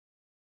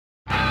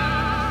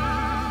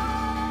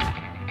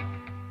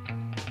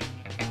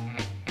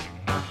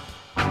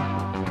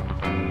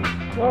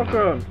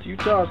Welcome to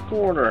Utah's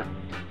Corner.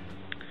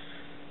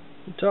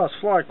 Utah's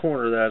Fly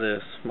Corner, that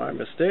is. My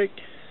mistake.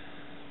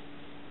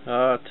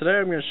 Today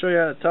I'm going to show you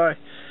how to tie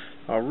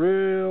a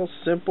real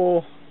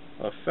simple,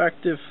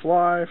 effective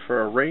fly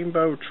for a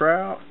rainbow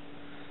trout.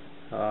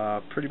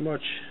 Pretty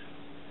much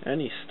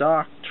any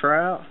stock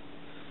trout.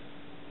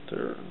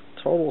 They're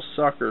total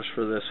suckers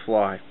for this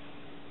fly.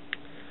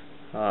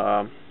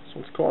 This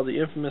one's called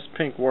the infamous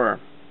pink worm.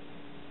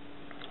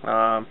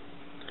 I'll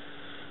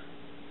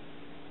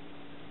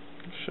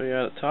show you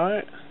how to tie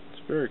it.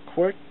 It's very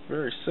quick,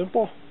 very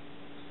simple.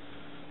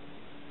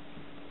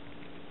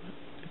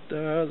 Get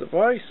the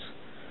vise.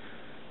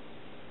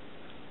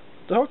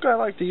 The hook I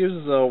like to use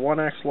is a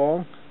 1X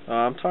long.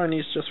 I'm tying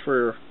these just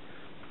for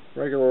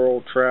regular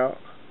old trout.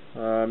 You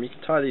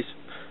can tie these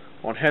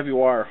on heavy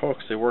wire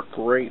hooks. They work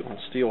great on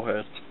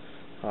steelhead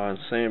and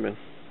salmon.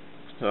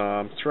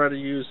 Thread I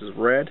use is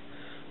red.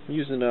 I'm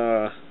using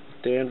a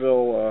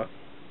Danville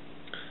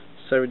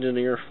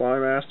 7-denier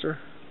Flymaster.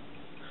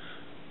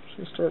 Just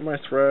going to start my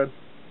thread,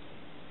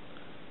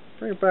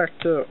 bring it back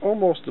to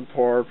almost the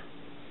barb,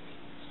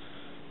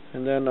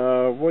 and then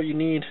what you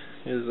need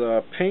is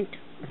pink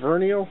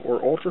vernal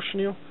or ultra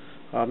chenille.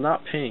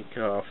 Not pink,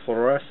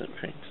 fluorescent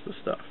pink's the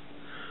stuff.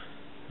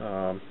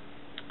 I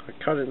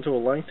cut it into a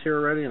length here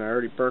already, and I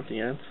already burnt the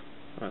ends.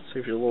 It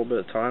saves you a little bit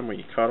of time when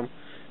you cut them.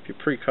 If you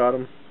pre-cut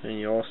them, and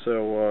you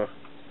also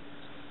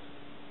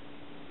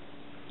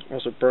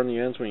burn the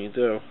ends when you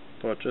do.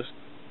 But just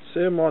see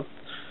them on.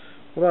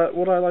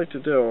 What I like to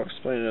do, I'll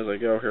explain it as I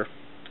go here.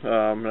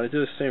 And I do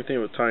the same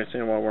thing with tying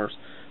sandwine worms.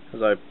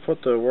 As I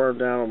put the worm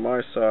down on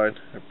my side,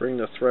 I bring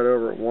the thread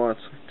over at once,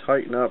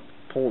 tighten up,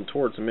 pulling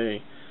towards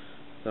me.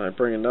 Then I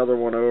bring another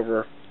one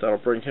over, that'll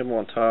bring him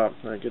on top,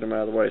 and I get him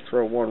out of the way,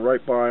 throw one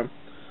right by him,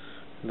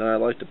 and then I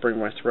like to bring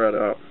my thread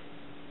up,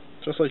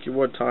 just like you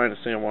would tying a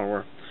sandwine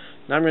worm.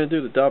 Now I'm going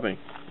to do the dubbing.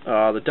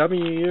 The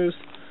dubbing you use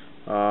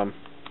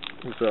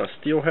is a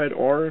steelhead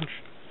orange.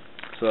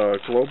 It's a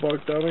glow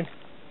bug dubbing.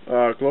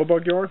 Glow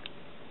bug yarn.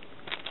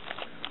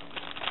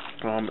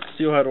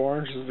 Steelhead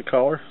orange is the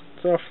color.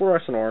 It's a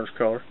fluorescent orange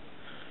color.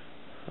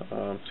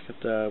 Let's get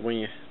that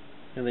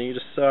and then you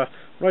just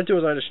what I do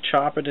is I just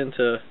chop it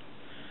into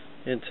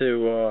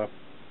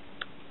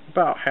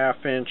about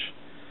 1/2 inch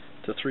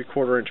to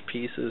 3/4 inch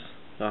pieces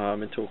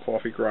into a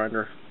coffee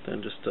grinder.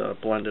 Then just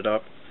blend it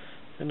up,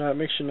 and it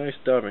makes you nice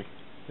dubbing.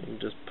 You can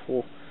just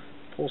pull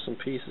some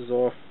pieces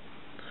off.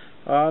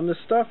 This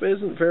stuff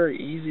isn't very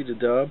easy to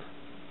dub.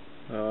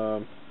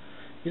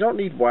 You don't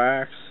need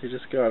wax, you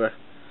just gotta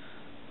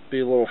be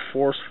a little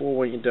forceful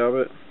when you dub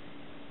it.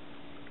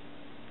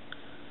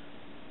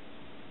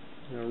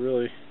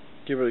 Really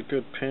give it a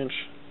good pinch,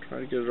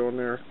 try to get it on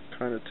there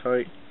kinda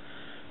tight.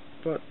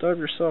 But dub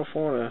yourself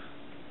on a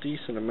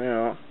decent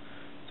amount.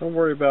 Don't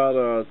worry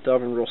about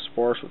dubbing real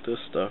sparse with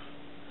this stuff.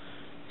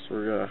 So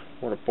we're gonna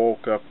want to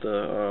bulk up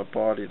the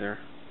body there.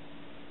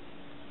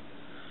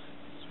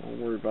 So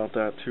don't worry about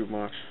that too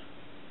much.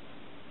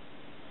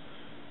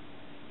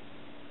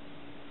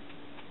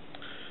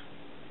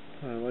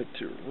 I like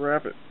to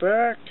wrap it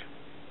back,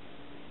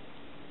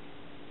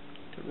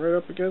 get right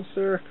up against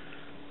there,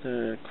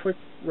 then quick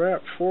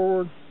wrap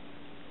forward,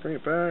 bring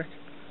it back,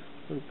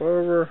 loop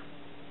over,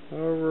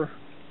 and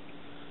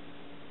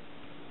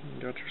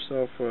got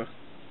yourself a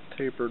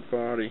tapered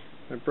body.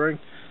 And bring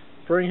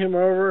him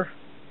over,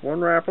 one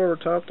wrap over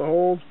top to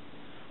hold,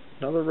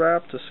 another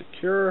wrap to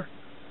secure,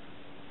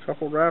 a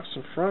couple wraps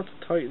in front to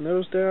tighten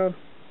those down,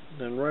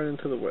 then right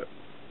into the whip.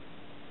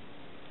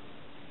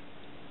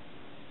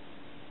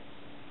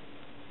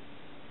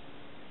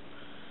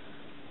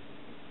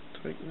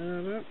 Tighten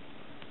that up.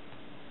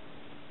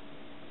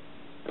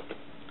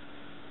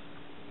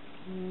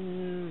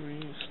 And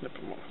we snip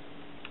them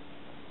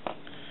off.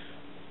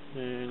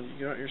 And you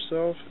got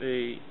yourself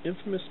a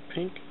infamous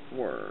pink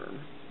worm.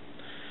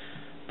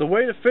 The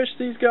way to fish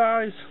these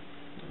guys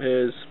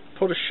is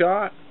put a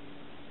shot,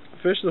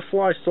 fish the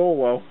fly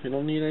solo. You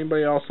don't need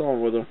anybody else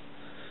on with them.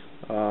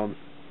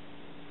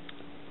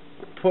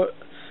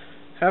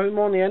 Have him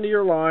on the end of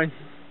your line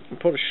and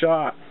put a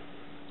shot.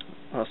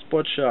 A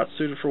split shot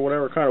suited for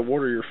whatever kind of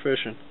water you're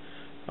fishing,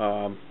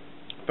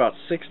 about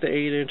 6 to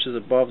 8 inches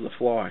above the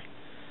fly.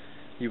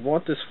 You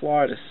want this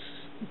fly to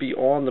be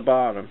on the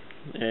bottom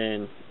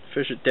and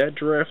fish a dead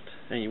drift,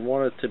 and you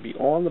want it to be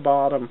on the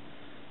bottom,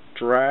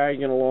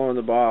 dragging along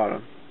the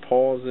bottom,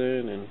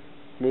 pausing and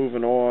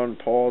moving on,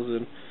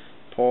 pausing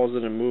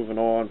and moving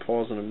on,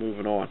 pausing and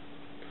moving on.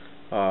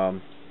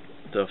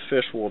 The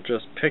fish will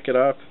just pick it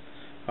up.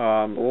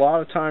 A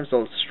lot of times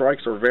the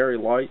strikes are very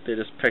light, they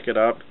just pick it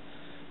up.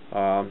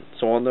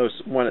 So on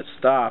those, when it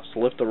stops,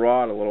 lift the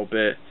rod a little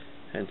bit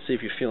and see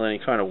if you feel any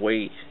kind of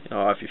weight.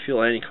 If you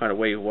feel any kind of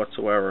weight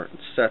whatsoever,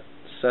 set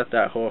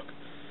that hook.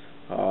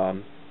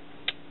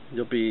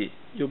 You'll be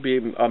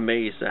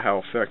amazed at how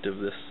effective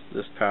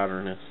this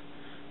pattern is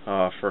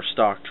for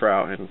stock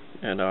trout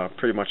and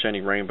pretty much any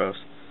rainbows.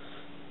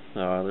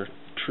 They're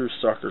true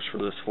suckers for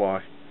this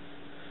fly.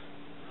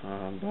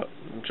 But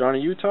I'm Johnny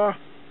Utah.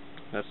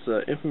 That's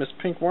the infamous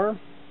pink worm.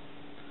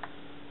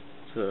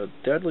 It's a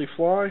deadly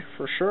fly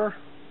for sure.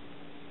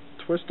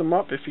 Twist them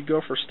up if you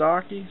go for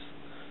stockies.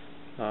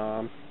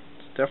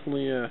 It's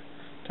definitely a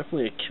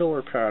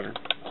killer pattern.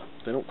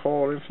 They don't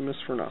call it infamous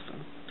for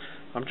nothing.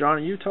 I'm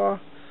Johnny Utah.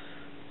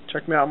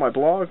 Check me out on my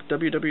blog,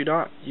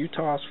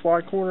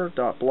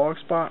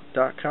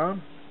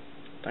 www.utahsflycorner.blogspot.com.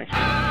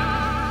 Thanks.